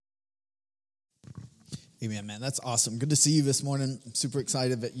Amen, man. That's awesome. Good to see you this morning. I'm super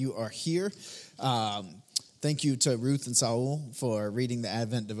excited that you are here. Thank you to Ruth and Saul for reading the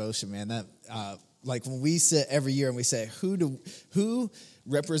Advent devotion, man. That like when we sit every year and we say, who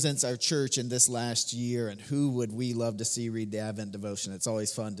represents our church in this last year and who would we love to see read the Advent devotion? It's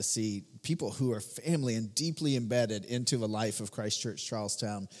always fun to see people who are family and deeply embedded into the life of Christ Church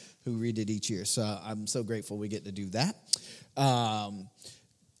Charlestown who read it each year. So I'm so grateful we get to do that.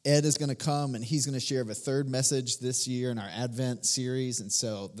 Ed is going to come, and he's going to share the third message this year in our Advent series. And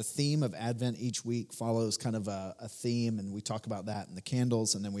so the theme of Advent each week follows kind of a theme, and we talk about that in the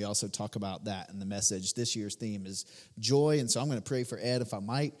candles, and then we also talk about that in the message. This year's theme is joy, and so I'm going to pray for Ed, if I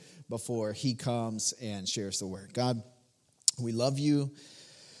might, before he comes and shares the word. God, we love you.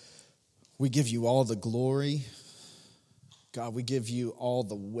 We give you all the glory. God, we give you all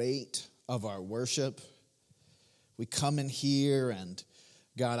the weight of our worship. We come in here, and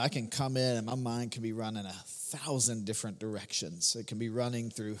God, I can come in and my mind can be running 1,000 different directions. It can be running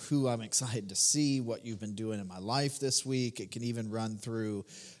through who I'm excited to see, what you've been doing in my life this week. It can even run through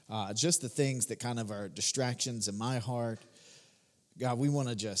just the things that kind of are distractions in my heart. God, we want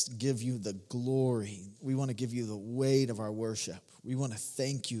to just give you the glory. We want to give you the weight of our worship. We want to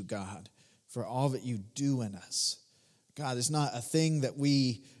thank you, God, for all that you do in us. God, it's not a thing that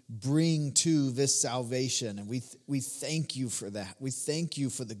we bring to this salvation, and we thank you for that. We thank you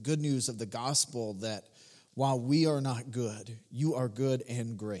for the good news of the gospel that while we are not good, you are good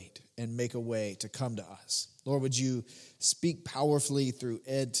and great and make a way to come to us. Lord, would you speak powerfully through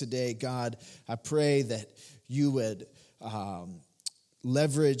Ed today? God, I pray that you would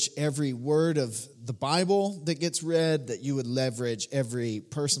leverage every word of the Bible that gets read, that you would leverage every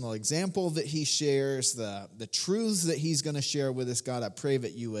personal example that he shares, the truths that he's going to share with us. God, I pray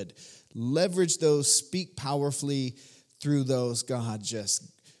that you would leverage those, speak powerfully through those. God, just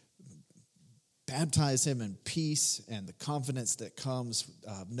baptize him in peace and the confidence that comes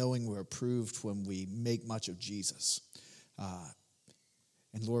knowing we're approved when we make much of Jesus.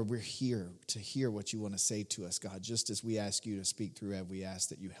 And Lord, we're here to hear what you want to say to us, God. Just as we ask you to speak through Ed, we ask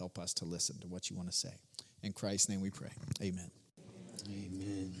that you help us to listen to what you want to say. In Christ's name we pray. Amen.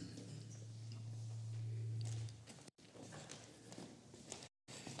 Amen.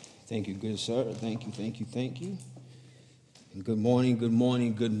 Thank you, good sir. Thank you. And good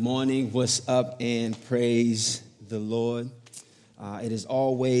morning. What's up, and praise the Lord. It is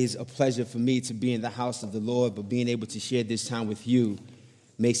always a pleasure for me to be in the house of the Lord, but being able to share this time with you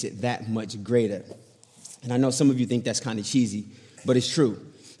makes it that much greater. And I know some of you think that's kind of cheesy, but it's true.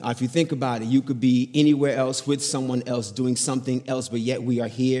 If you think about it, you could be anywhere else with someone else doing something else, but yet we are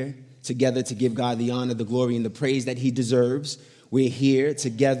here together to give God the honor, the glory, and the praise that he deserves. We're here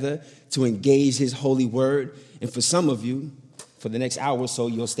together to engage his holy word. And for some of you, for the next hour or so,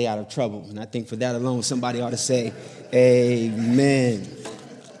 you'll stay out of trouble. And I think for that alone, somebody ought to say, amen.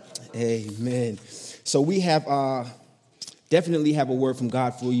 Amen. So we definitely have a word from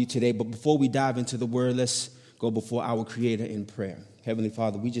God for you today. But before we dive into the word, let's go before our Creator in prayer. Heavenly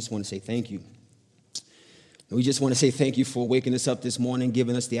Father, we just want to say thank you. We just want to say thank you for waking us up this morning,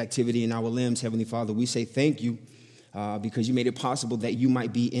 giving us the activity in our limbs. Heavenly Father, we say thank you because you made it possible that you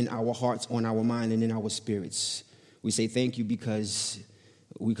might be in our hearts, on our mind, and in our spirits. We say thank you because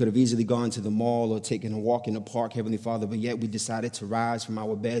we could have easily gone to the mall or taken a walk in the park, Heavenly Father, but yet we decided to rise from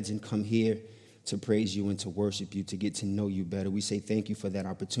our beds and come here to praise you and to worship you, to get to know you better. We say thank you for that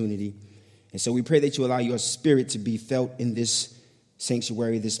opportunity. And so we pray that you allow your spirit to be felt in this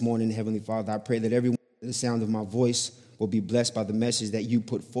sanctuary this morning, Heavenly Father. I pray that everyone at the sound of my voice will be blessed by the message that you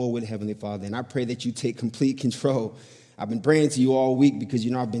put forward, Heavenly Father. And I pray that you take complete control. I've been praying to you all week because,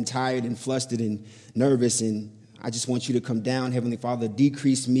 I've been tired and flustered and nervous, and I just want you to come down, Heavenly Father,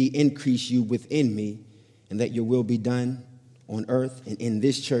 decrease me, increase you within me, and let your will be done on earth and in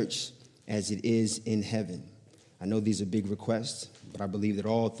this church as it is in heaven. I know these are big requests, but I believe that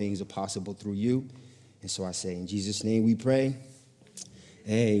all things are possible through you. And so I say, in Jesus' name we pray,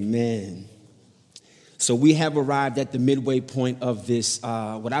 amen. So we have arrived at the midway point of this,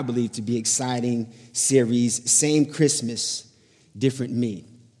 what I believe to be exciting series, Same Christmas, Different Me.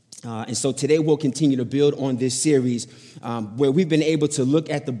 And so today we'll continue to build on this series where we've been able to look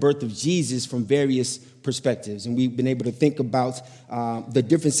at the birth of Jesus from various perspectives. And we've been able to think about the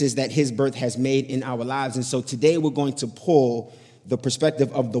differences that his birth has made in our lives. And so today we're going to pull the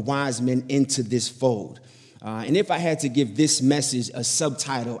perspective of the wise men into this fold. And if I had to give this message a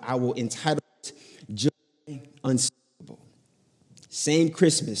subtitle, I will entitle it Joy Unspeakable. Same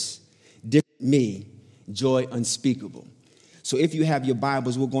Christmas, different me, joy unspeakable. So if you have your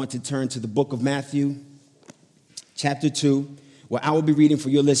Bibles, we're going to turn to the book of Matthew, chapter 2. Well, I will be reading for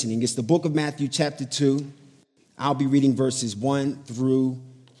your listening. It's the book of Matthew, chapter 2. I'll be reading verses 1 through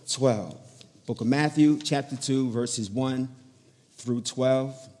 12. Book of Matthew, chapter 2, verses 1 through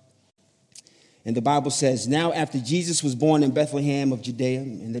 12. And the Bible says, "Now after Jesus was born in Bethlehem of Judea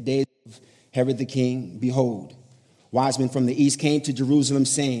in the days of Herod the king, behold, wise men from the east came to Jerusalem,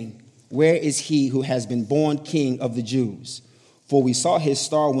 saying, 'Where is he who has been born King of the Jews? For we saw his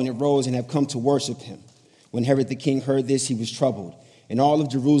star when it rose and have come to worship him.' When Herod the king heard this, he was troubled, and all of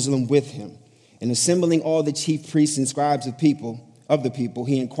Jerusalem with him. And assembling all the chief priests and scribes of the people,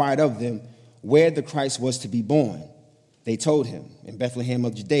 he inquired of them where the Christ was to be born. They told him, 'In Bethlehem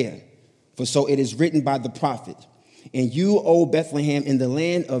of Judea. For so it is written by the prophet, And you, O Bethlehem, in the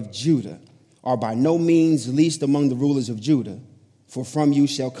land of Judah, are by no means least among the rulers of Judah. For from you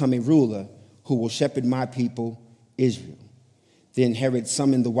shall come a ruler who will shepherd my people Israel.' Then Herod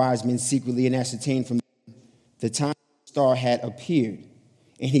summoned the wise men secretly and ascertained from them the time the star had appeared.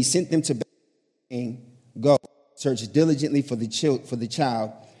 And he sent them to Bethlehem, saying, 'Go, search diligently for the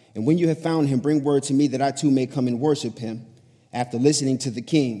child, and when you have found him, bring word to me that I too may come and worship him.' After listening to the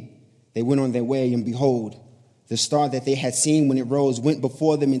king, they went on their way, and behold, the star that they had seen when it rose went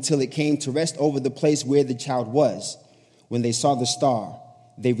before them until it came to rest over the place where the child was. When they saw the star,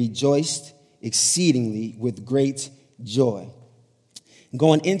 they rejoiced exceedingly with great joy.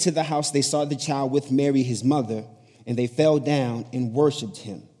 Going into the house, they saw the child with Mary, his mother, and they fell down and worshiped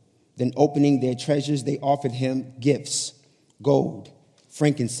him. Then opening their treasures, they offered him gifts, gold,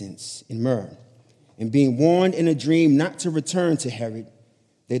 frankincense, and myrrh. And being warned in a dream not to return to Herod,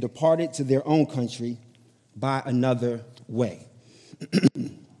 they departed to their own country by another way."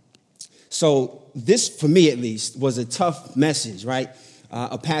 So this, for me at least, was a tough message, right?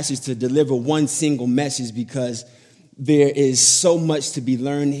 A passage to deliver one single message, because there is so much to be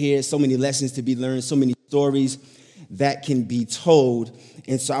learned here, so many lessons to be learned, so many stories that can be told.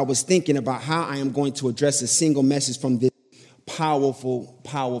 And so I was thinking about how I am going to address a single message from this powerful,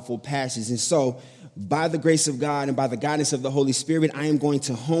 powerful passage. And so by the grace of God and by the guidance of the Holy Spirit, I am going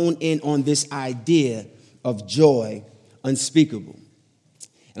to hone in on this idea of joy unspeakable.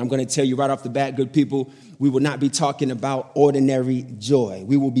 And I'm going to tell you right off the bat, good people, we will not be talking about ordinary joy.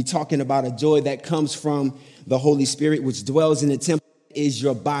 We will be talking about a joy that comes from the Holy Spirit, which dwells in the temple, is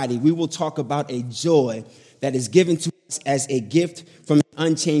your body. We will talk about a joy that is given to us as a gift from an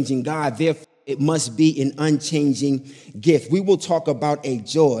unchanging God. Therefore, it must be an unchanging gift. We will talk about a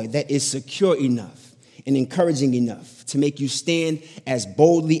joy that is secure enough and encouraging enough to make you stand as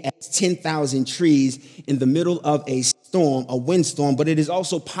boldly as 10,000 trees in the middle of a storm, a windstorm, but it is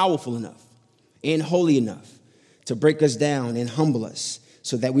also powerful enough and holy enough to break us down and humble us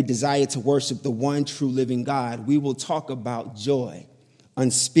so that we desire to worship the one true living God. We will talk about joy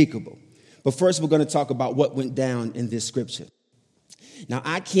unspeakable. But first, we're going to talk about what went down in this scripture. Now,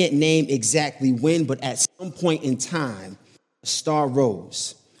 I can't name exactly when, but at some point in time, a star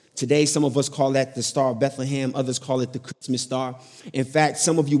rose. Today, some of us call that the Star of Bethlehem. Others call it the Christmas star. In fact,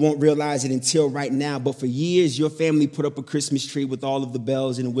 some of you won't realize it until right now, but for years, your family put up a Christmas tree with all of the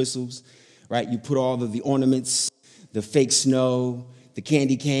bells and whistles, right? You put all of the ornaments, the fake snow, the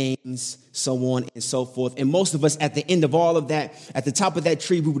candy canes, so on and so forth. And most of us, at the end of all of that, at the top of that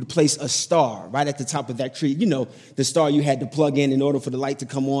tree, we would place a star right at the top of that tree. You know, the star you had to plug in order for the light to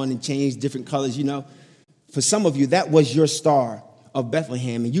come on and change different colors, you know. For some of you, that was your Star of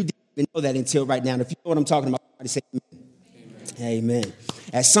Bethlehem, and you didn't even know that until right now. And if you know what I'm talking about, everybody say amen. Amen.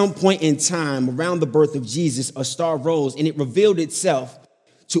 At some point in time, around the birth of Jesus, a star rose, and it revealed itself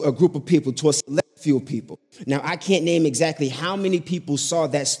to a group of people, to a select few people. Now, I can't name exactly how many people saw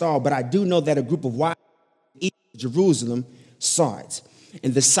that star, but I do know that a group of wise men in Jerusalem saw it.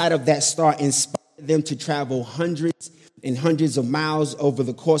 And the sight of that star inspired them to travel hundreds and hundreds of miles over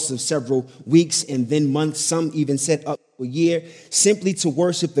the course of several weeks and then months. Some even said up to a year, simply to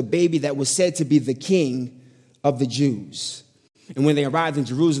worship the baby that was said to be the King of the Jews. And when they arrived in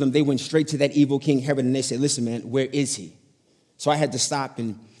Jerusalem, they went straight to that evil King Herod, and they said, "Listen, man, where is he?" So I had to stop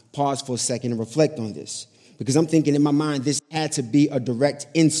and pause for a second and reflect on this, because I'm thinking in my mind, this had to be a direct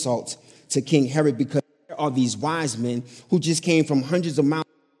insult to King Herod, because there are these wise men who just came from hundreds of miles,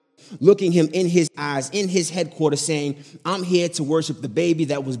 looking him in his eyes, in his headquarters, saying, "I'm here to worship the baby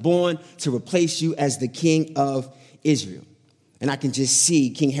that was born to replace you as the King of Israel." And I can just see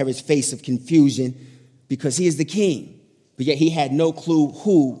King Herod's face of confusion, because he is the king, but yet he had no clue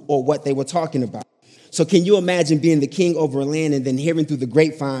who or what they were talking about. So can you imagine being the king over a land and then hearing through the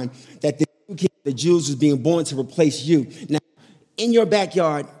grapevine that the new king of the Jews was being born to replace you? Now, in your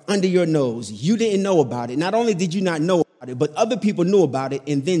backyard, under your nose, you didn't know about it. Not only did you not know about it, but other people knew about it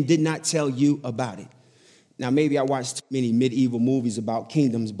and then did not tell you about it. Now, maybe I watched too many medieval movies about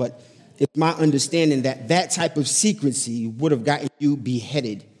kingdoms, but it's my understanding that that type of secrecy would have gotten you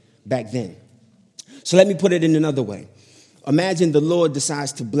beheaded back then. So let me put it in another way. Imagine the Lord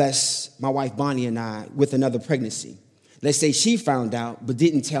decides to bless my wife Bonnie and I with another pregnancy. Let's say she found out but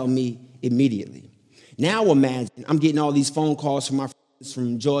didn't tell me immediately. Now imagine I'm getting all these phone calls from my friends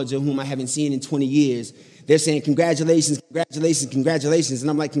from Georgia whom I haven't seen in 20 years. They're saying, congratulations, congratulations, congratulations.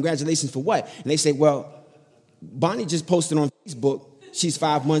 And I'm like, congratulations for what? And they say, well, Bonnie just posted on Facebook, she's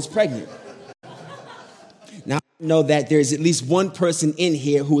 5 months pregnant. Now, I know that there's at least one person in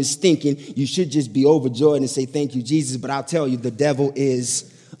here who is thinking you should just be overjoyed and say, thank you, Jesus. But I'll tell you, the devil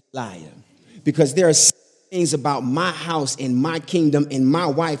is a liar. Because there are things about my house and my kingdom and my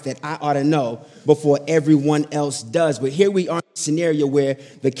wife that I ought to know before everyone else does. But here we are in a scenario where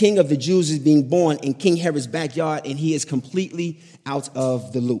the king of the Jews is being born in King Herod's backyard, and he is completely out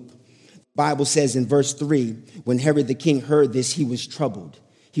of the loop. The Bible says in verse 3, when Herod the king heard this, he was troubled.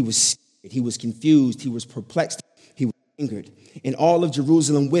 He was scared. He was confused. He was perplexed. He was angered. And all of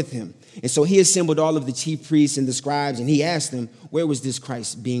Jerusalem with him. And so he assembled all of the chief priests and the scribes, and he asked them, where was this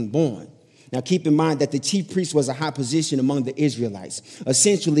Christ being born? Now, keep in mind that the chief priest was a high position among the Israelites.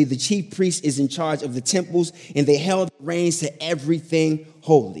 Essentially, the chief priest is in charge of the temples, and they held the reins to everything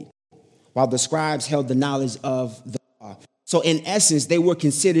holy, while the scribes held the knowledge of the law. So, in essence, they were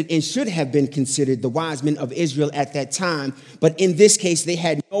considered and should have been considered the wise men of Israel at that time. But in this case, they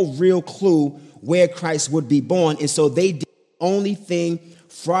had no real clue where Christ would be born. And so they did the only thing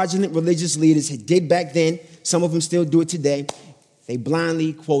fraudulent religious leaders did back then. Some of them still do it today. They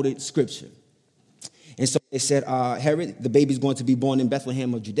blindly quoted scripture. And so they said, Herod, the baby's going to be born in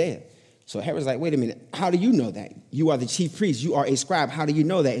Bethlehem of Judea. So Herod's like, wait a minute, how do you know that? You are the chief priest. You are a scribe. How do you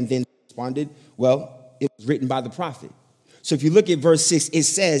know that? And then responded, well, it was written by the prophet. So if you look at verse 6, it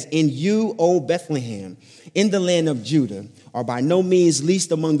says, in you, O Bethlehem, in the land of Judah, are by no means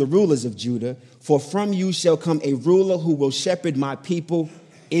least among the rulers of Judah, for from you shall come a ruler who will shepherd my people,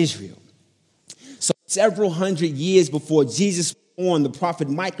 Israel. So several hundred years before Jesus on, the prophet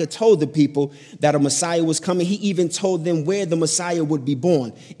Micah told the people that a Messiah was coming. He even told them where the Messiah would be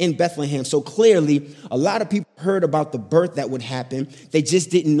born, in Bethlehem. So clearly, a lot of people heard about the birth that would happen. They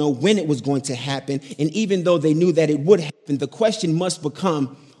just didn't know when it was going to happen. And even though they knew that it would happen, the question must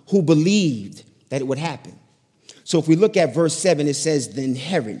become who believed that it would happen. So if we look at verse 7, it says, then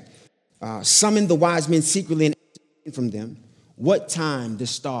Herod summoned the wise men secretly and asked from them what time the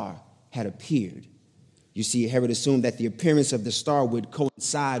star had appeared. You see, Herod assumed that the appearance of the star would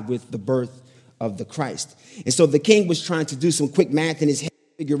coincide with the birth of the Christ. And so the king was trying to do some quick math in his head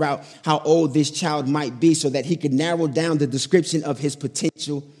to figure out how old this child might be so that he could narrow down the description of his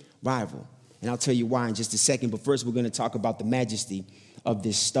potential rival. And I'll tell you why in just a second. But first, we're going to talk about the majesty of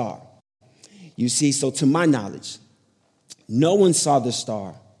this star. You see, so to my knowledge, no one saw the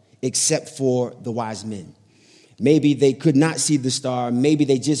star except for the wise men. Maybe they could not see the star. Maybe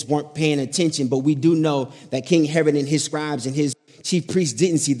they just weren't paying attention. But we do know that King Herod and his scribes and his chief priests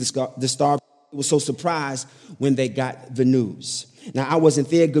didn't see the star. They were so surprised when they got the news. Now, I wasn't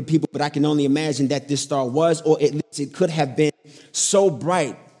there, good people, but I can only imagine that this star was, or at least it could have been, so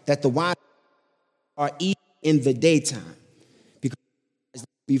bright that the wise are even in the daytime because they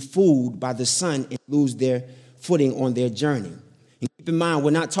be fooled by the sun and lose their footing on their journey. And keep in mind,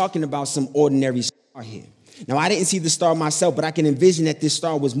 we're not talking about some ordinary star here. Now, I didn't see the star myself, but I can envision that this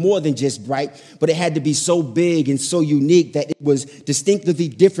star was more than just bright, but it had to be so big and so unique that it was distinctively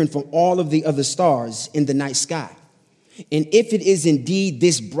different from all of the other stars in the night sky. And if it is indeed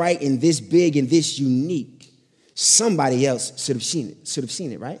this bright and this big and this unique, somebody else should have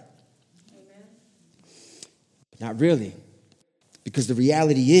seen it, right? Amen. But not really, because the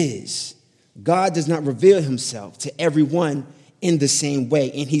reality is God does not reveal himself to everyone in the same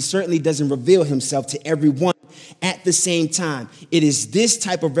way. And he certainly doesn't reveal himself to everyone at the same time. It is this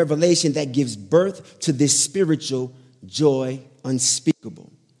type of revelation that gives birth to this spiritual joy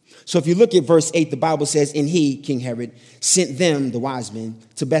unspeakable. So if you look at verse 8, the Bible says, and he, King Herod, sent them, the wise men,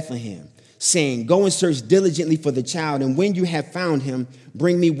 to Bethlehem, saying, go and search diligently for the child, and when you have found him,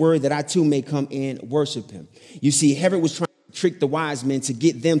 bring me word that I too may come and worship him. You see, Herod was trying trick the wise men to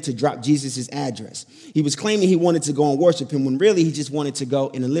get them to drop Jesus' address. He was claiming he wanted to go and worship him when really he just wanted to go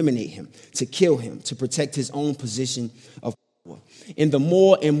and eliminate him, to kill him, to protect his own position of power. And the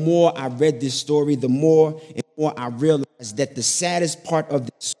more and more I read this story, the more and more I realized that the saddest part of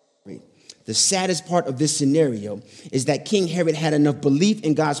this story, the saddest part of this scenario is that King Herod had enough belief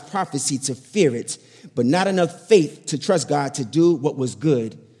in God's prophecy to fear it, but not enough faith to trust God to do what was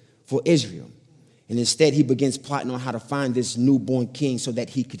good for Israel. And instead, he begins plotting on how to find this newborn king so that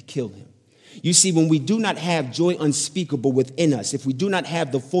he could kill him. You see, when we do not have joy unspeakable within us, if we do not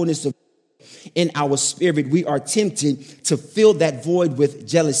have the fullness of in our spirit, we are tempted to fill that void with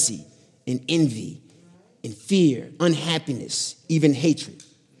jealousy and envy and fear, unhappiness, even hatred.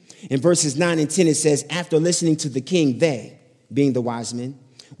 In verses 9 and 10, it says, after listening to the king, they, being the wise men,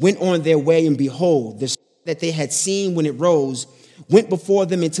 went on their way, and behold, the star that they had seen when it rose went before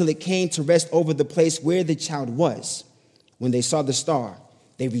them until it came to rest over the place where the child was. When they saw the star,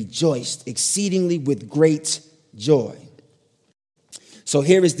 they rejoiced exceedingly with great joy. So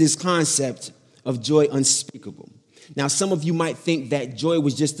here is this concept of joy unspeakable. Now, some of you might think that joy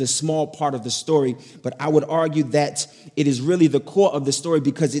was just a small part of the story, but I would argue that it is really the core of the story,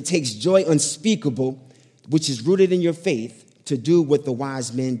 because it takes joy unspeakable, which is rooted in your faith, to do what the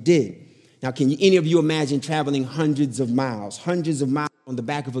wise men did. Now, can any of you imagine traveling hundreds of miles on the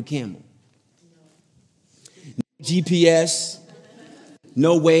back of a camel? No GPS,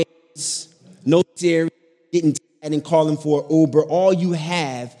 no Waze, no Siri, getting tired and calling for Uber. All you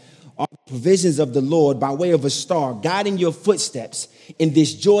have are provisions of the Lord by way of a star guiding your footsteps, in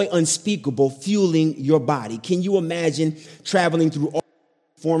this joy unspeakable fueling your body. Can you imagine traveling through all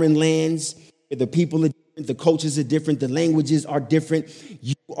foreign lands where the people are different, the cultures are different, the languages are different,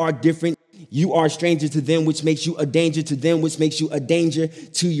 you are different, you are a stranger to them, which makes you a danger to them, which makes you a danger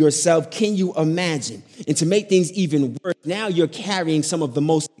to yourself? Can you imagine? And to make things even worse, now you're carrying some of the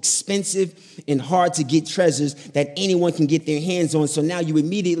most expensive and hard to get treasures that anyone can get their hands on. So now you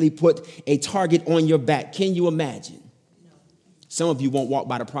immediately put a target on your back. Can you imagine? No. Some of you won't walk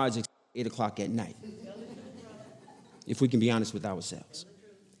by the projects at 8 o'clock at night, if we can be honest with ourselves.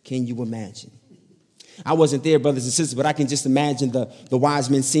 Can you imagine? I wasn't there, brothers and sisters, but I can just imagine the wise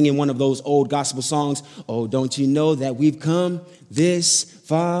men singing one of those old gospel songs. Oh, don't you know that we've come this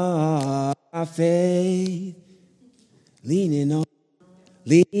far by faith, leaning on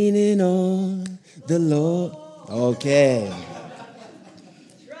the Lord. Okay.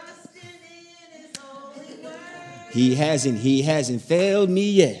 Trusting in his holy word. He hasn't failed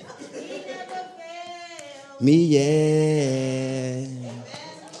me yet. He never failed Me yet.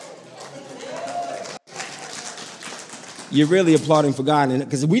 You're really applauding for God,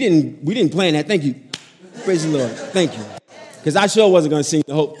 because we didn't plan that. Thank you. Praise the Lord. Thank you. Because I sure wasn't going to sing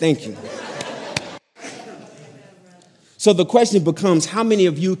the hope. Thank you. So the question becomes, how many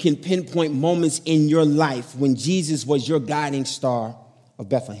of you can pinpoint moments in your life when Jesus was your guiding star of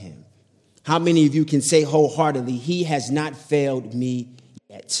Bethlehem? How many of you can say wholeheartedly, he has not failed me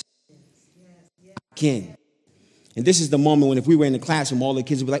yet? I can. And this is the moment when, if we were in the classroom, all the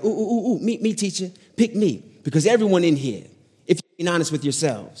kids would be like, ooh, me, teacher, pick me. Because everyone in here, if you're being honest with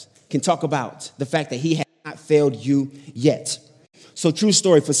yourselves, can talk about the fact that he has not failed you yet. So, true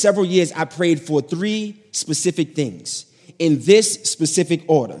story, for several years, I prayed for 3 specific things in this specific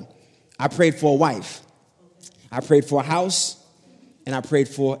order. I prayed for a wife, I prayed for a house, and I prayed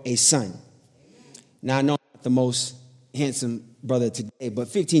for a son. Now, I know I'm not the most handsome brother today, but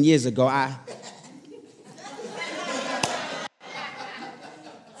 15 years ago,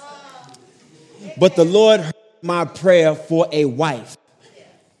 But the Lord heard my prayer for a wife.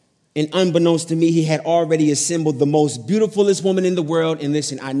 And unbeknownst to me, he had already assembled the most beautifulest woman in the world. And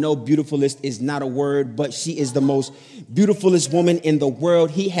listen, I know beautifulest is not a word, but she is the most beautifulest woman in the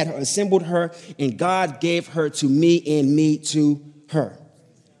world. He had assembled her, and God gave her to me and me to her.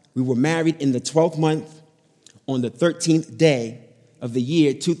 We were married in the 12th month on the 13th day of the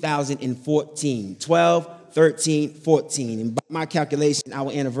year 2014. 12, 13, 14. And by my calculation,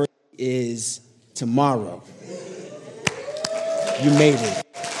 our anniversary is tomorrow. You made it.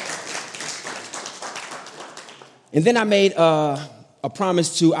 And then I made a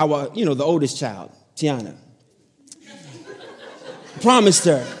promise to our, the oldest child, Tiana. Promised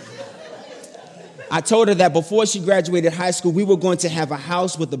her. I told her that before she graduated high school, we were going to have a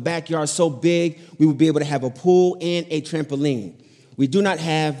house with a backyard so big we would be able to have a pool and a trampoline. We do not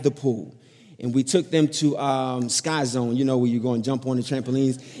have the pool. And we took them to Sky Zone, where you go and jump on the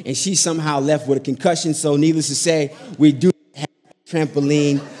trampolines. And she somehow left with a concussion. So needless to say, we do not have a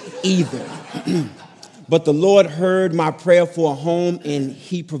trampoline either. But the Lord heard my prayer for a home, and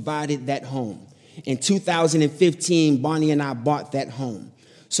he provided that home. In 2015, Bonnie and I bought that home.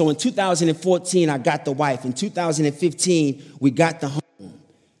 So in 2014, I got the wife. In 2015, we got the home.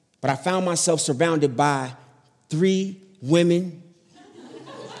 But I found myself surrounded by 3 women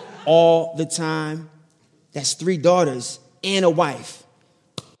all the time. That's 3 daughters and a wife.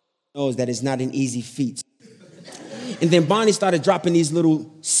 Knows that it's not an easy feat. And then Bonnie started dropping these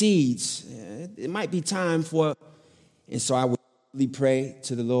little seeds. It might be time for, and so I would really pray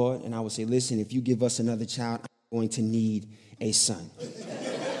to the Lord, and I would say, listen, if you give us another child, I'm going to need a son.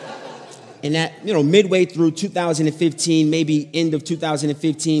 And that, midway through 2015, maybe end of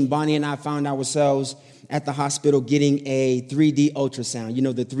 2015, Bonnie and I found ourselves at the hospital getting a 3D ultrasound.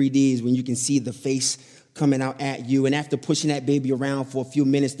 The 3Ds when you can see the face coming out at you. And after pushing that baby around for a few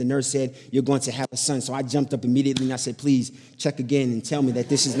minutes, the nurse said, "You're going to have a son." So I jumped up immediately and I said, "Please check again and tell me that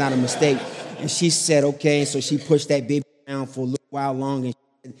this is not a mistake." And she said, "Okay." And so she pushed that baby around for a little while longer. And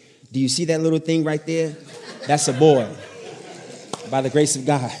she said, "Do you see that little thing right there? That's a boy." By the grace of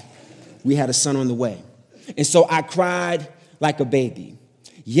God, we had a son on the way. And so I cried like a baby.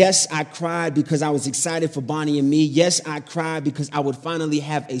 Yes, I cried because I was excited for Bonnie and me. Yes, I cried because I would finally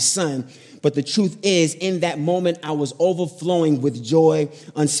have a son. But the truth is, in that moment, I was overflowing with joy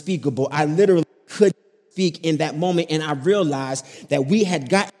unspeakable. I literally couldn't speak in that moment. And I realized that we had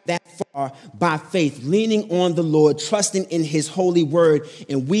gotten that far by faith, leaning on the Lord, trusting in his holy word.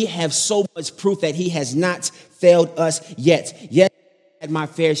 And we have so much proof that he has not failed us yet. Yes, I had my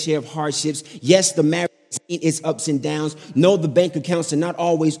fair share of hardships. Yes, the marriage has seen its ups and downs. No, the bank accounts are not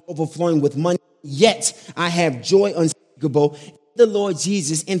always overflowing with money. Yet I have joy unspeakable in the Lord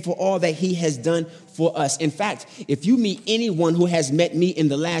Jesus and for all that he has done for us. In fact, if you meet anyone who has met me in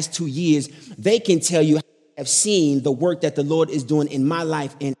the last 2 years, they can tell you have seen the work that the Lord is doing in my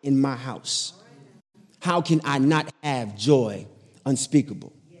life and in my house. How can I not have joy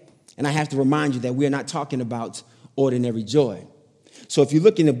unspeakable? And I have to remind you that we are not talking about ordinary joy. So if you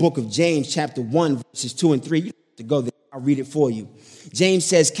look in the book of James, chapter 1, verses 2 and 3, you don't have to go there. I'll read it for you. James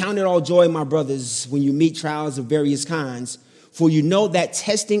says, "Count it all joy, my brothers, when you meet trials of various kinds, for you know that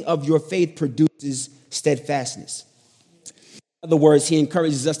testing of your faith produces steadfastness." In other words, he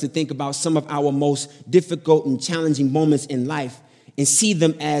encourages us to think about some of our most difficult and challenging moments in life and see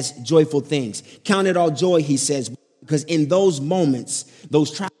them as joyful things. Count it all joy, he says, because in those moments,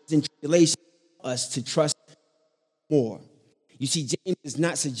 those trials and tribulations, us to trust more. You see, James is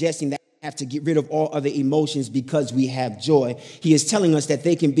not suggesting that we have to get rid of all other emotions because we have joy. He is telling us that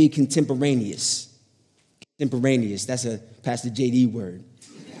they can be contemporaneous. Contemporaneous, that's a Pastor JD word.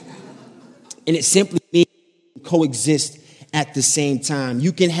 And it simply means coexist at the same time.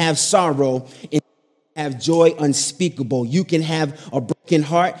 You can have sorrow and have joy unspeakable. You can have a broken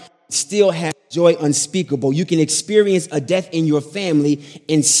heart, still have joy unspeakable. You can experience a death in your family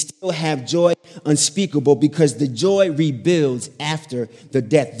and still have joy unspeakable because the joy rebuilds after the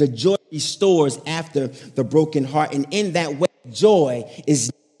death. The joy restores after the broken heart. And in that way, joy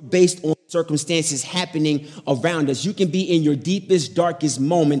is based on circumstances happening around us. You can be in your deepest, darkest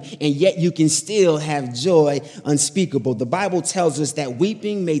moment, and yet you can still have joy unspeakable. The Bible tells us that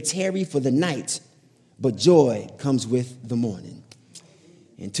weeping may tarry for the night, but joy comes with the morning.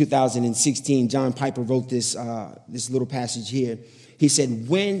 In 2016, John Piper wrote this little passage here. He said,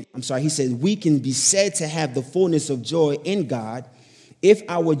 we can be said to have the fullness of joy in God if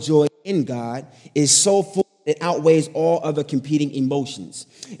our joy in God is so full that it outweighs all other competing emotions.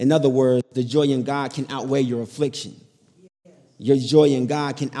 In other words, the joy in God can outweigh your affliction. Your joy in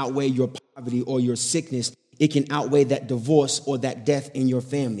God can outweigh your poverty or your sickness. It can outweigh that divorce or that death in your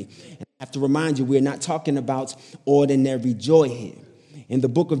family. And I have to remind you, we're not talking about ordinary joy here. In the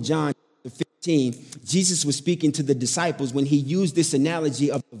book of John, 15, Jesus was speaking to the disciples when he used this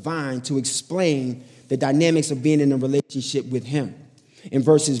analogy of the vine to explain the dynamics of being in a relationship with him. In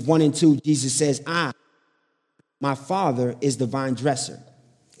verses 1 and 2, Jesus says, my Father is the vine dresser.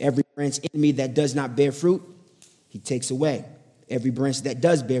 Every branch in me that does not bear fruit, he takes away. Every branch that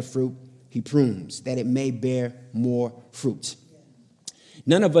does bear fruit, he prunes, that it may bear more fruit.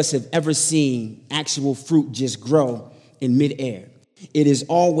 None of us have ever seen actual fruit just grow in midair. It is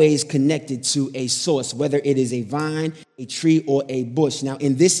always connected to a source, whether it is a vine, a tree, or a bush. Now,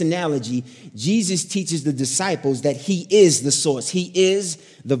 in this analogy, Jesus teaches the disciples that he is the source. He is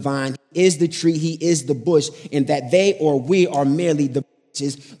the vine, he is the tree, he is the bush, and that they or we are merely the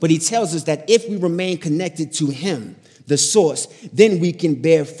branches. But he tells us that if we remain connected to him, the source, then we can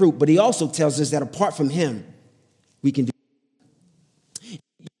bear fruit. But he also tells us that apart from him, we can do.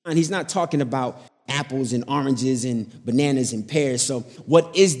 And he's not talking about apples and oranges and bananas and pears. So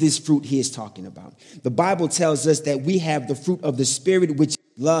what is this fruit he is talking about? The Bible tells us that we have the fruit of the Spirit, which is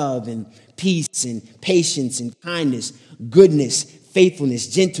love and peace and patience and kindness, goodness, faithfulness,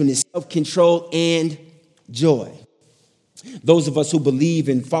 gentleness, self-control, and joy. Those of us who believe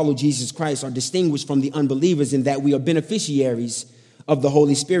and follow Jesus Christ are distinguished from the unbelievers in that we are beneficiaries of the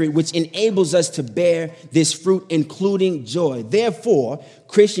Holy Spirit, which enables us to bear this fruit, including joy. Therefore,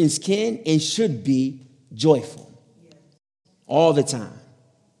 Christians can and should be joyful all the time.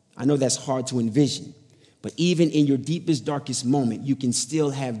 I know that's hard to envision, but even in your deepest, darkest moment, you can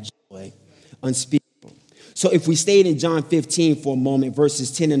still have joy unspeakable. So if we stayed in John 15 for a moment,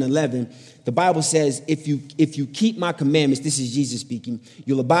 verses 10 and 11, the Bible says, if you keep my commandments, this is Jesus speaking,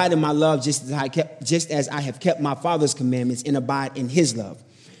 you'll abide in my love just as I have kept my Father's commandments and abide in his love.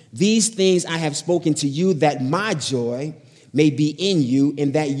 These things I have spoken to you, that my joy may be in you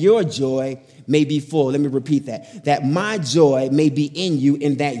and that your joy may be full. Let me repeat that. That my joy may be in you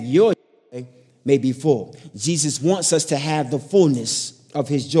and that your joy may be full. Jesus wants us to have the fullness of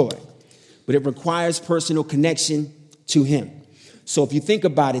his joy, but it requires personal connection to him. So if you think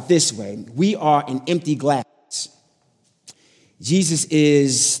about it this way, we are an empty glass. Jesus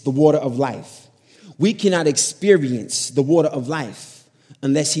is the water of life. We cannot experience the water of life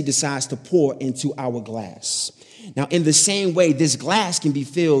unless he decides to pour into our glass. Now, in the same way, this glass can be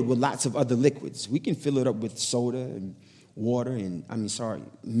filled with lots of other liquids. We can fill it up with soda and water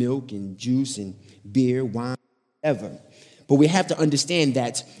milk and juice and beer, wine, whatever. But we have to understand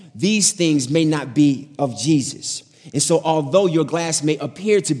that these things may not be of Jesus. And so although your glass may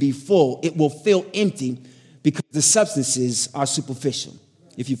appear to be full, it will feel empty because the substances are superficial.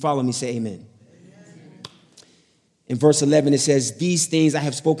 If you follow me, say amen. In verse 11, it says, these things I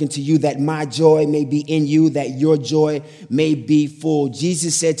have spoken to you, that my joy may be in you, that your joy may be full.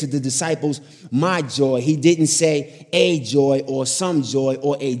 Jesus said to the disciples, my joy. He didn't say a joy or some joy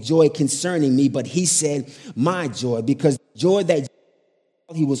or a joy concerning me, but he said my joy, because the joy that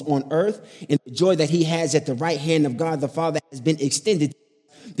he was on earth and the joy that he has at the right hand of God the Father has been extended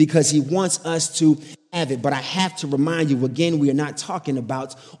because he wants us to have it. But I have to remind you again, we are not talking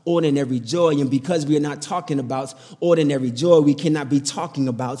about ordinary joy. And because we are not talking about ordinary joy, we cannot be talking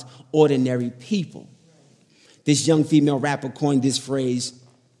about ordinary people. This young female rapper coined this phrase,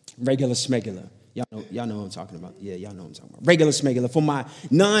 regular smegular. Y'all know what I'm talking about. Yeah, y'all know what I'm talking about. Regular smegular. For my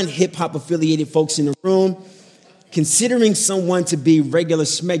non-hip-hop affiliated folks in the room, considering someone to be regular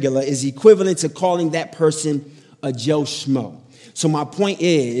smegular is equivalent to calling that person a Joe Schmo. So my point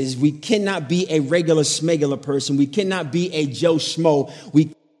is, we cannot be a regular smegular person. We cannot be a Joe Schmo. We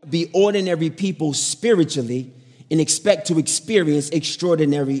cannot be ordinary people spiritually and expect to experience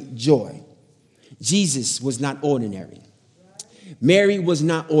extraordinary joy. Jesus was not ordinary. Mary was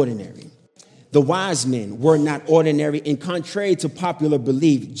not ordinary. The wise men were not ordinary. And contrary to popular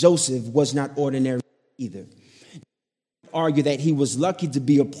belief, Joseph was not ordinary either. Argue that he was lucky to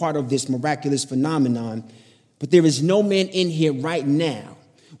be a part of this miraculous phenomenon, but there is no man in here right now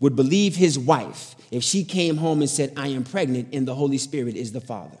would believe his wife if she came home and said, I am pregnant and the Holy Spirit is the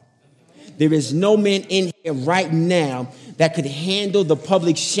Father. There is no man in here right now that could handle the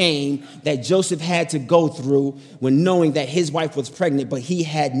public shame that Joseph had to go through when knowing that his wife was pregnant, but he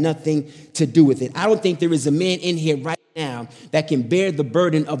had nothing to do with it. I don't think there is a man in here right now that can bear the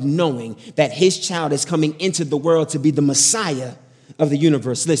burden of knowing that his child is coming into the world to be the Messiah of the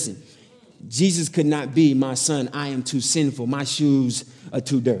universe. Listen, Jesus could not be, my son, I am too sinful. My shoes are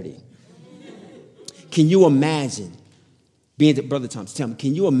too dirty. Can you imagine Brother Thompson, tell me,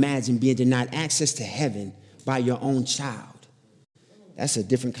 can you imagine being denied access to heaven by your own child? That's a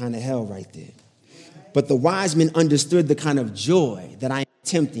different kind of hell right there. But the wise men understood the kind of joy that I am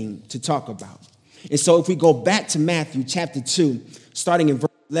attempting to talk about. And so if we go back to Matthew chapter 2, starting in verse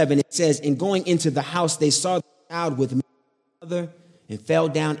 11, it says, and going into the house, they saw the child with mother and fell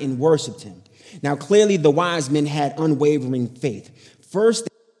down and worshiped him. Now, clearly the wise men had unwavering faith. First,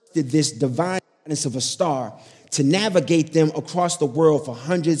 they did this divine guidance of a star to navigate them across the world for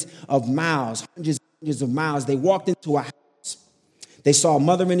hundreds of miles. They walked into a house. They saw a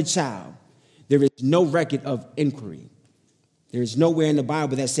mother and a child. There is no record of inquiry. There is nowhere in the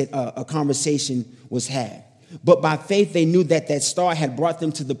Bible that said a conversation was had. But by faith, they knew that that star had brought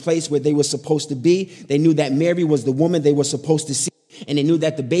them to the place where they were supposed to be. They knew that Mary was the woman they were supposed to see. And they knew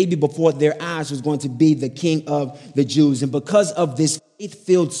that the baby before their eyes was going to be the King of the Jews. And because of this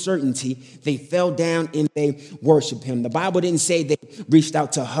faith-filled certainty, they fell down and they worshiped him. The Bible didn't say they reached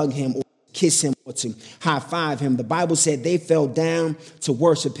out to hug him or kiss him or to high-five him. The Bible said they fell down to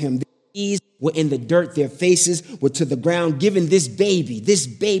worship him. Their knees were in the dirt. Their faces were to the ground, giving this baby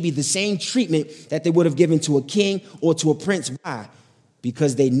the same treatment that they would have given to a king or to a prince. Why?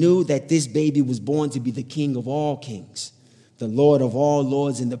 Because they knew that this baby was born to be the King of all kings, the Lord of all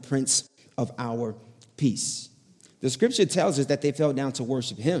lords, and the Prince of our peace. The scripture tells us that they fell down to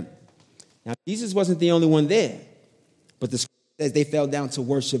worship him. Now, Jesus wasn't the only one there, but the scripture says they fell down to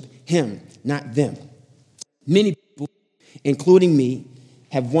worship him, not them. Many people, including me,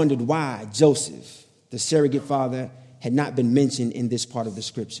 have wondered why Joseph, the surrogate father, had not been mentioned in this part of the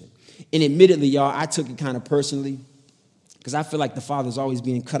scripture. And admittedly, y'all, I took it kind of personally because I feel like the father's always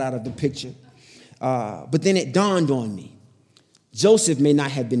being cut out of the picture. But then it dawned on me. Joseph may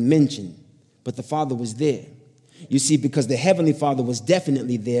not have been mentioned, but the father was there. You see, because the Heavenly Father was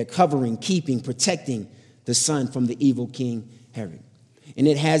definitely there, covering, keeping, protecting the son from the evil King Herod. And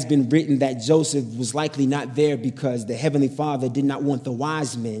it has been written that Joseph was likely not there because the Heavenly Father did not want the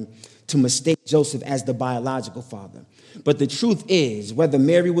wise men to mistake Joseph as the biological father. But the truth is, whether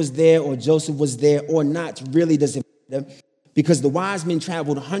Mary was there or Joseph was there or not really doesn't matter, because the wise men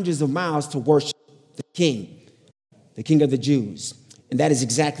traveled hundreds of miles to worship the King of the Jews. And that is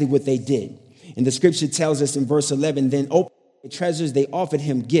exactly what they did. And the scripture tells us in verse 11, then opening the treasures, they offered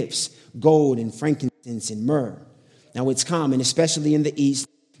him gifts, gold and frankincense and myrrh. Now it's common, especially in the East,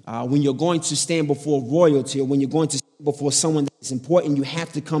 when you're going to stand before royalty or when you're going to stand before someone that is important, you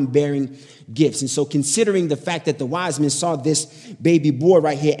have to come bearing gifts. And so considering the fact that the wise men saw this baby boy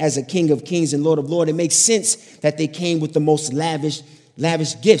right here as a King of Kings and Lord of Lords, it makes sense that they came with the most lavish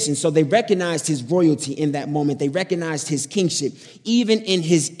gifts. And so they recognized his royalty in that moment. They recognized his kingship. Even in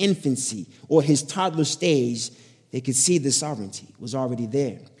his infancy or his toddler stage, they could see the sovereignty was already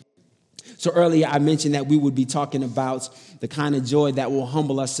there. So earlier I mentioned that we would be talking about the kind of joy that will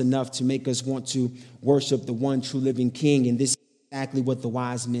humble us enough to make us want to worship the one true living King. And this is exactly what the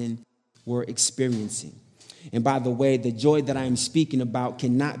wise men were experiencing. And by the way, the joy that I am speaking about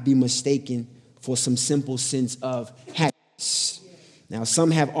cannot be mistaken for some simple sense of happiness. Now,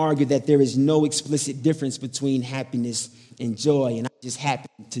 some have argued that there is no explicit difference between happiness and joy, and I just happen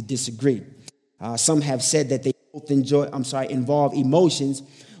to disagree. Some have said that they both involve emotions.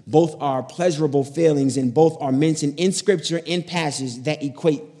 Both are pleasurable feelings, and both are mentioned in Scripture in passages that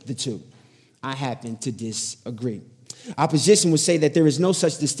equate the two. I happen to disagree. Opposition would say that there is no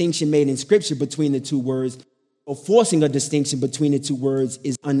such distinction made in Scripture between the two words, or forcing a distinction between the two words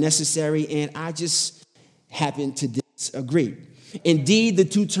is unnecessary, and I just happen to disagree. Indeed, the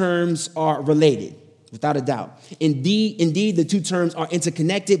two terms are related, without a doubt. Indeed, the two terms are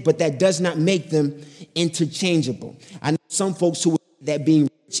interconnected, but that does not make them interchangeable. I know some folks who that being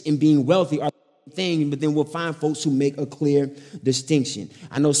rich and being wealthy are the same thing, but then we'll find folks who make a clear distinction.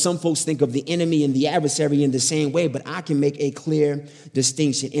 I know some folks think of the enemy and the adversary in the same way, but I can make a clear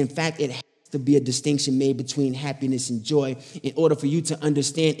distinction. In fact, it has to be a distinction made between happiness and joy in order for you to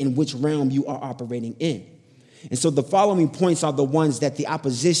understand in which realm you are operating in. And so the following points are the ones that the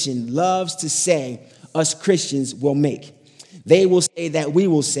opposition loves to say us Christians will make. They will say that we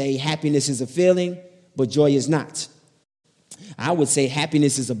will say happiness is a feeling, but joy is not. I would say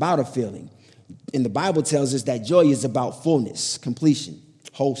happiness is about a feeling. And the Bible tells us that joy is about fullness, completion,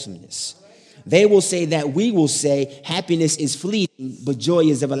 wholesomeness. They will say that we will say happiness is fleeting, but joy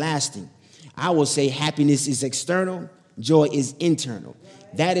is everlasting. I will say happiness is external, joy is internal.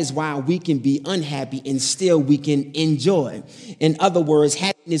 That is why we can be unhappy and still we can enjoy. In other words,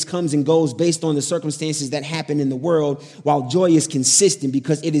 happiness comes and goes based on the circumstances that happen in the world, while joy is consistent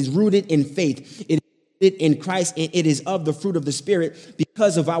because it is rooted in faith. It is rooted in Christ, and it is of the fruit of the Spirit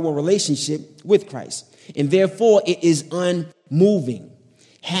because of our relationship with Christ. And therefore, it is unmoving.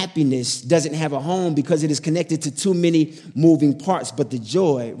 Happiness doesn't have a home because it is connected to too many moving parts, but the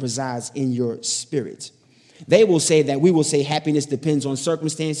joy resides in your spirit. They will say that we will say happiness depends on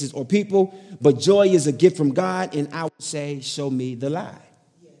circumstances or people, but joy is a gift from God, and I will say, show me the lie.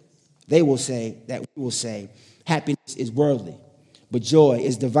 Yes. They will say that we will say happiness is worldly, but joy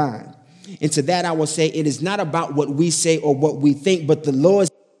is divine. And to that I will say it is not about what we say or what we think, but the Lord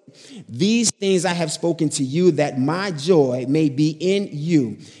said, these things I have spoken to you, that my joy may be in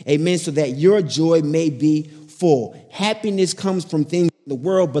you. Amen. So that your joy may be full. Happiness comes from things in the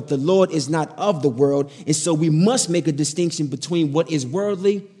world, but the Lord is not of the world. And so we must make a distinction between what is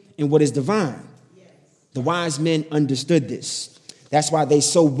worldly and what is divine. Yes. The wise men understood this. That's why they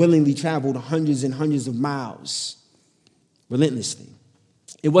so willingly traveled hundreds and hundreds of miles relentlessly.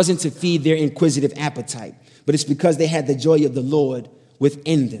 It wasn't to feed their inquisitive appetite, but it's because they had the joy of the Lord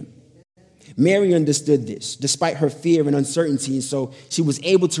within them. Mary understood this despite her fear and uncertainty. And so she was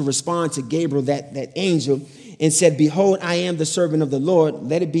able to respond to Gabriel, that angel, and said, behold, I am the servant of the Lord.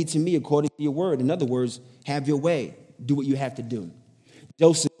 Let it be to me according to your word. In other words, have your way. Do what you have to do.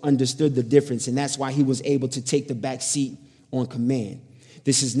 Joseph understood the difference, and that's why he was able to take the back seat on command.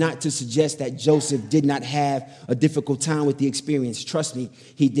 This is not to suggest that Joseph did not have a difficult time with the experience. Trust me,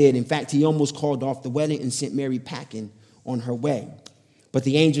 he did. In fact, he almost called off the wedding and sent Mary packing on her way. But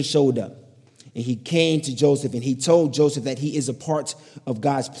the angel showed up. And he came to Joseph, and he told Joseph that he is a part of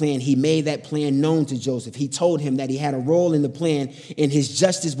God's plan. He made that plan known to Joseph. He told him that he had a role in the plan, and his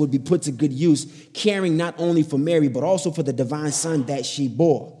justice would be put to good use, caring not only for Mary, but also for the divine son that she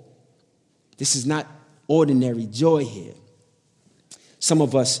bore. This is not ordinary joy here. Some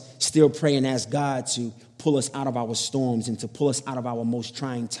of us still pray and ask God to pull us out of our storms and to pull us out of our most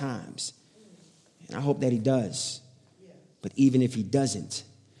trying times. I hope that he does. But even if he doesn't,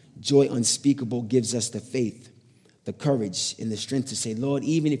 joy unspeakable gives us the faith, the courage, and the strength to say, Lord,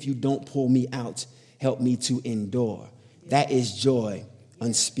 even if you don't pull me out, help me to endure. That is joy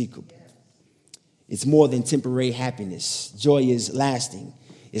unspeakable. It's more than temporary happiness. Joy is lasting.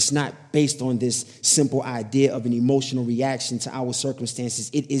 It's not based on this simple idea of an emotional reaction to our circumstances.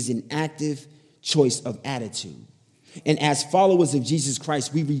 It is an active choice of attitude. And as followers of Jesus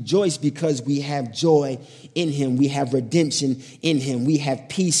Christ, we rejoice because we have joy in him. We have redemption in him. We have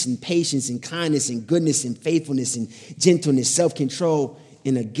peace and patience and kindness and goodness and faithfulness and gentleness, self-control.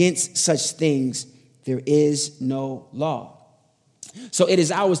 And against such things, there is no law. So it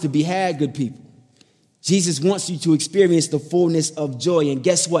is ours to be had, good people. Jesus wants you to experience the fullness of joy. And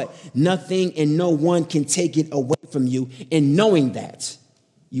guess what? Nothing and no one can take it away from you. And knowing that,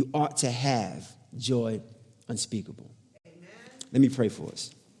 you ought to have joy unspeakable. Amen. Let me pray for us.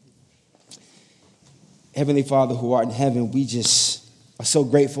 Heavenly Father who art in heaven, we just are so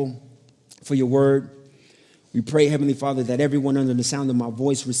grateful for your word. We pray, Heavenly Father, that everyone under the sound of my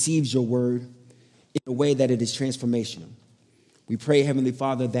voice receives your word in a way that it is transformational. We pray, Heavenly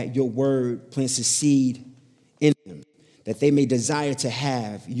Father, that your word plants a seed in them, that they may desire to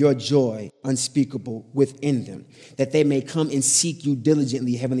have your joy unspeakable within them, that they may come and seek you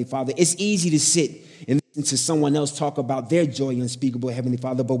diligently, Heavenly Father. It's easy to sit and listen to someone else talk about their joy unspeakable, Heavenly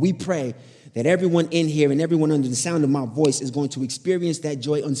Father, but we pray that everyone in here and everyone under the sound of my voice is going to experience that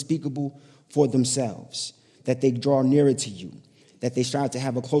joy unspeakable for themselves, that they draw nearer to you, that they strive to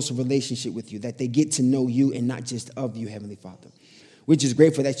have a closer relationship with you, that they get to know you and not just of you, Heavenly Father. We're just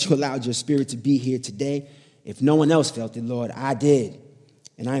grateful that you allowed your spirit to be here today. If no one else felt it, Lord, I did,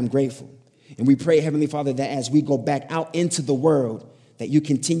 and I am grateful. And we pray, Heavenly Father, that as we go back out into the world, that you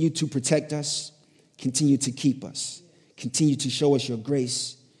continue to protect us, continue to keep us, continue to show us your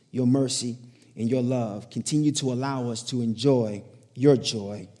grace, your mercy, and your love. Continue to allow us to enjoy your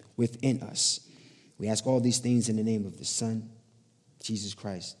joy within us. We ask all these things in the name of the Son, Jesus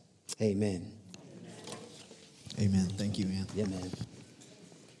Christ. Amen. Amen. Thank you, man. Yeah, man.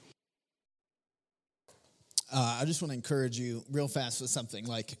 I just want to encourage you real fast with something.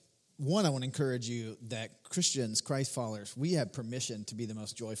 Like, one, I want to encourage you that Christians, Christ followers, we have permission to be the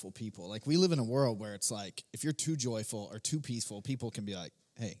most joyful people. Like, we live in a world where it's like, if you're too joyful or too peaceful, people can be like,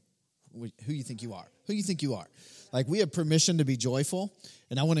 hey, who you think you are? Who you think you are? Like, we have permission to be joyful.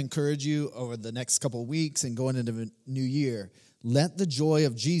 And I want to encourage you over the next couple of weeks and going into the new year, let the joy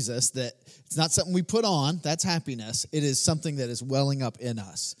of Jesus, that it's not something we put on, that's happiness. It is something that is welling up in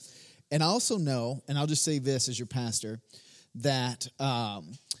us. And I also know, and I'll just say this as your pastor, that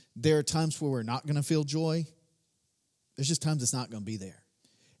there are times where we're not going to feel joy. There's just times it's not going to be there.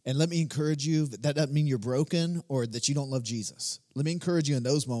 And let me encourage you, that doesn't mean you're broken or that you don't love Jesus. Let me encourage you in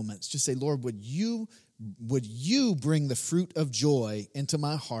those moments. Just say, Lord, would you bring the fruit of joy into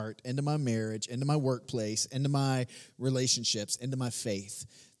my heart, into my marriage, into my workplace, into my relationships, into my faith?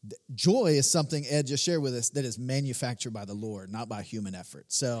 Joy is something Ed just shared with us that is manufactured by the Lord, not by human effort.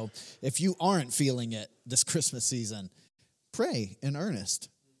 So if you aren't feeling it this Christmas season, pray in earnest.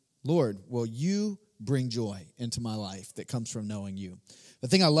 Lord, will you bring joy into my life that comes from knowing you? The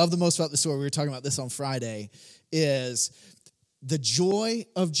thing I love the most about the story, we were talking about this on Friday, is the joy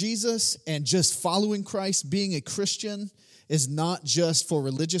of Jesus and just following Christ, being a Christian, is not just for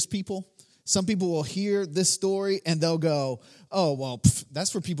religious people. Some people will hear this story and they'll go, oh, well,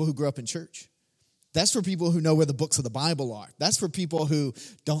 that's for people who grew up in church. That's for people who know where the books of the Bible are. That's for people who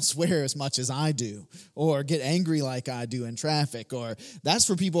don't swear as much as I do or get angry like I do in traffic. Or that's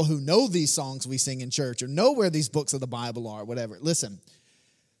for people who know these songs we sing in church or know where these books of the Bible are, whatever. Listen,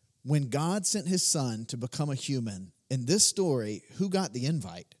 when God sent his son to become a human, in this story, who got the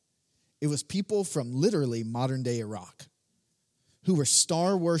invite? It was people from literally modern-day Iraq who were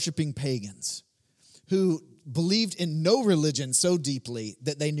star-worshiping pagans who believed in no religion so deeply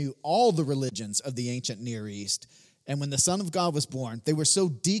that they knew all the religions of the ancient Near East. And when the Son of God was born, they were so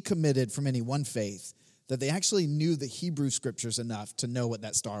decommitted from any one faith that they actually knew the Hebrew scriptures enough to know what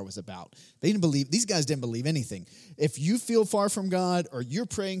that star was about. These guys didn't believe anything. If you feel far from God or you're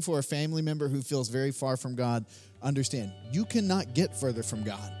praying for a family member who feels very far from God, understand, you cannot get further from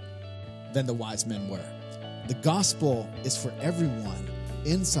God than the wise men were. The gospel is for everyone,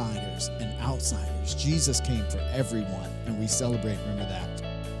 insiders and outsiders. Jesus came for everyone, and we celebrate, remember that.